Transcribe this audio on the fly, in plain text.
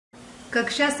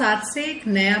कक्षा 7 से एक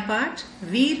नया पाठ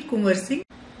वीर कुंवर सिंह।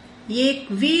 ये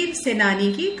एक वीर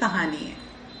सेनानी की कहानी है।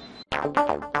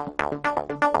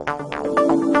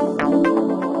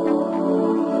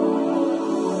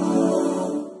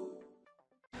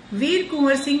 वीर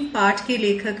कुंवर सिंह पाठ के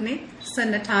लेखक ने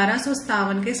सन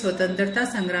 1857 के स्वतंत्रता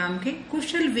संग्राम के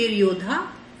कुशल वीर योद्धा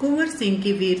कुंवर सिंह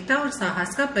की वीरता और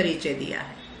साहस का परिचय दिया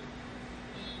है।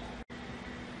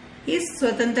 इस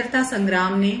स्वतंत्रता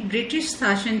संग्राम ने ब्रिटिश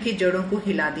शासन की जड़ों को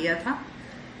हिला दिया था।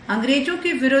 अंग्रेजों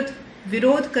के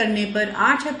विरोध करने पर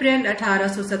 8 अप्रैल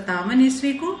 1857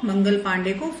 ईस्वी को मंगल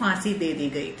पांडे को फांसी दे दी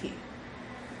गई थी।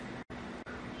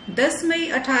 10 मई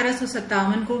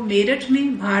 1857 को मेरठ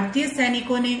में भारतीय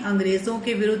सैनिकों ने अंग्रेजों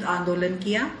के विरुद्ध आंदोलन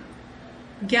किया।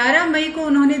 11 मई को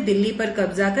उन्होंने दिल्ली पर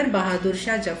कब्जा कर बहादुर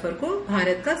शाह जफर को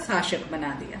भारत का शासक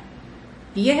बना दिया।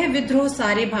 यह विद्रोह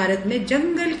सारे भारत में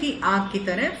जंगल की आग की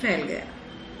तरह फैल गया।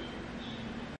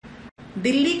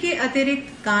 दिल्ली के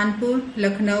अतिरिक्त कानपुर,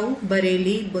 लखनऊ,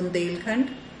 बरेली, बुंदेलखंड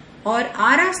और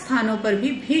आरा स्थानों पर भी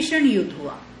भीषण युद्ध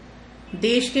हुआ।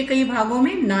 देश के कई भागों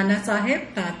में नाना साहेब,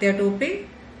 तात्या टोपे,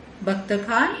 बख्तर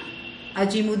खान,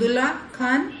 अजीमुद्दौला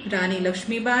खान, रानी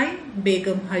लक्ष्मीबाई,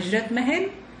 बेगम हजरत महल,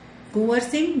 कुंवर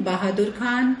सिंह, बहादुर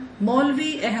खान,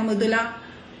 मौलवी अहमदुल्ला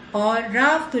और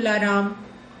राव तुलाराम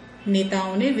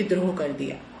नेताओं ने विद्रोह कर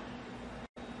दिया।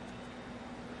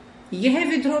 यह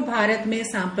विद्रोह भारत में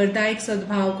सांप्रदायिक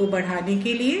सद्भाव को बढ़ाने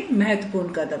के लिए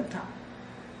महत्वपूर्ण कदम था।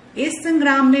 इस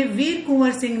संग्राम में वीर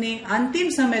कुंवर सिंह ने अंतिम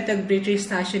समय तक ब्रिटिश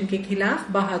शासन के खिलाफ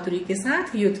बहादुरी के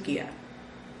साथ युद्ध किया।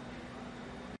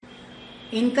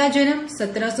 इनका जन्म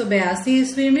 1782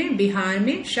 ईस्वी में बिहार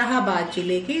में शाहाबाद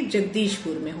जिले के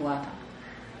जगदीशपुर में हुआ था।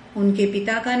 उनके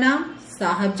पिता का नाम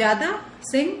साहबजादा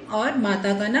सिंह और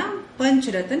माता का नाम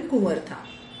पंचरतन कुंवर था।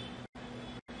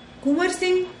 कुंवर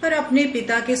सिंह पर अपने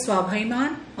पिता के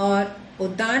स्वाभिमान और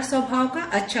उदार स्वभाव का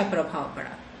अच्छा प्रभाव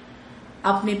पड़ा।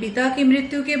 अपने पिता की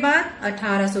मृत्यु के बाद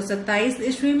 1827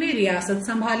 ईस्वी में रियासत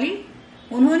संभाली।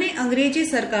 उन्होंने अंग्रेजी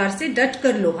सरकार से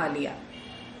डटकर लोहा लिया।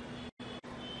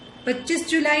 25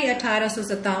 जुलाई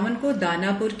 1857 को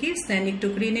दानापुर की सैनिक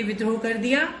टुकड़ी ने विद्रोह कर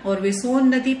दिया और वे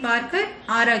सोन नदी पार कर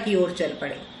आरा की ओर चल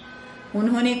पड़े।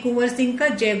 उन्होंने कुंवर सिंह का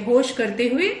जय घोष करते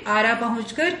हुए आरा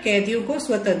पहुंचकर कैदियों को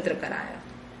स्वतंत्र कराया।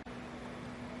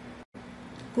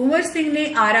 कुंवर सिंह ने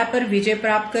आरा पर विजय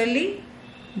प्राप्त कर ली।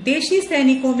 देशी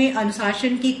सैनिकों में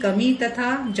अनुशासन की कमी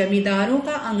तथा जमींदारों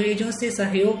का अंग्रेजों से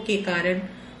सहयोग के कारण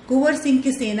कुंवर सिंह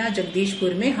की सेना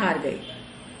जगदीशपुर में हार गई।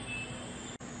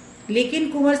 लेकिन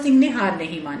कुंवर सिंह ने हार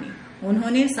नहीं मानी।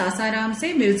 उन्होंने सासाराम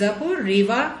से मिर्जापुर,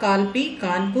 रीवा, कालपी,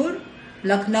 कानपुर,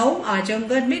 लखनऊ,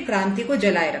 आजमगढ़ में क्रांति को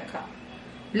जलाए रखा।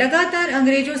 लगातार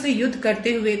अंग्रेजों से युद्ध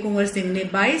करते हुए कुंवर सिंह ने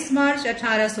 22 मार्च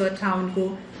 1858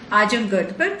 को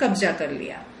आजमगढ़ पर कब्जा कर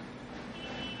लिया।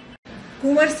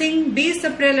 कुंवर सिंह 20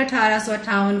 अप्रैल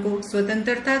 1858 को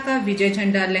स्वतंत्रता का विजय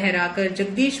झंडा लहराकर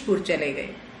जगदीशपुर चले गए।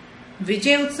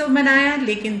 विजय उत्सव मनाया,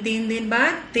 लेकिन 3 दिन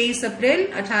बाद 23 अप्रैल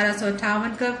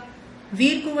 1858 का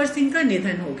वीर कुंवर सिंह का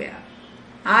निधन हो गया।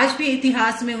 आज भी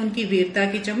इतिहास में उनकी वीरता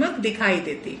की चमक दिखाई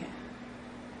देती है।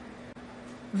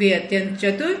 वे अत्यंत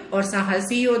चतुर और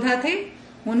साहसी योद्धा थे।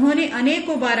 उन्होंने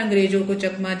अनेकों बार अंग्रेजों को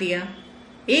चकमा दिया।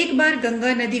 एक बार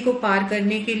गंगा नदी को पार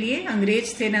करने के लिए अंग्रेज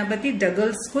सेनापति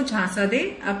डगल्स को झांसा दे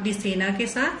अपनी सेना के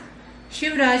साथ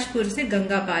शिवराजपुर से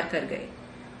गंगा पार कर गए,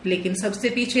 लेकिन सबसे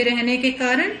पीछे रहने के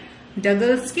कारण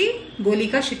डगल्स की गोली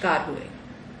का शिकार हुए।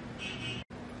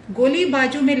 गोली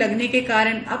बाजू में लगने के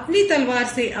कारण अपनी तलवार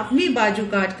से अपनी बाजू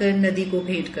काटकर नदी को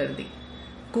भेंट कर दी।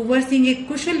 कुंवर सिंह एक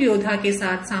कुशल योद्धा के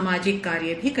साथ सामाजिक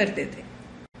कार्य भी करते थे।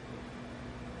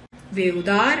 वे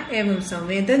उदार एवं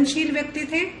संवेदनशील व्यक्ति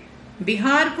थे।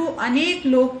 बिहार को अनेक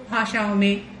लोक भाषाओं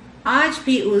में आज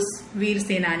भी उस वीर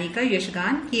सेनानी का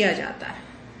यशगान किया जाता है।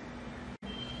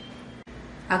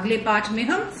 अगले पाठ में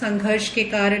हम संघर्ष के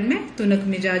कारण में तुनक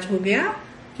मिजाज हो गया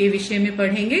के विषय में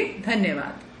पढ़ेंगे।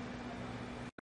 धन्यवाद।